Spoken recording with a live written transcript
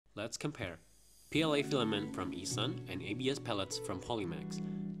Let's compare PLA filament from eSun and ABS pellets from Polymax,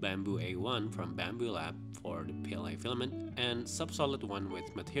 Bamboo A1 from Bamboo Lab for the PLA filament, and Subsolid 1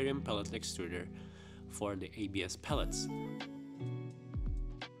 with Materium pellet extruder for the ABS pellets.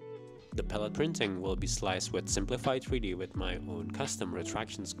 The pellet printing will be sliced with Simplified 3D with my own custom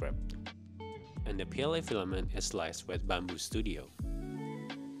retraction script, and the PLA filament is sliced with Bamboo Studio.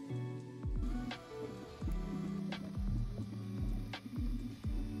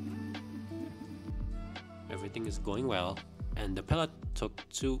 Everything is going well, and the pellet took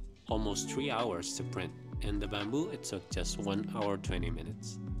almost 3 hours to print, and the bamboo it took just 1 hour 20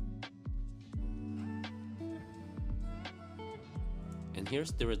 minutes. And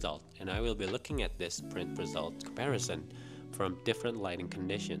here's the result, and I will be looking at this print result comparison from different lighting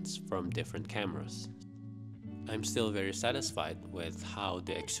conditions from different cameras. I'm still very satisfied with how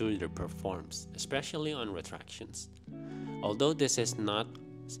the extruder performs, especially on retractions. Although this is not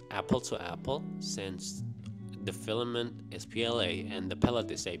apple to apple, since the filament is PLA and the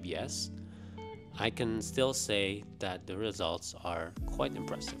pellet is ABS, I can still say that the results are quite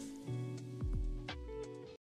impressive.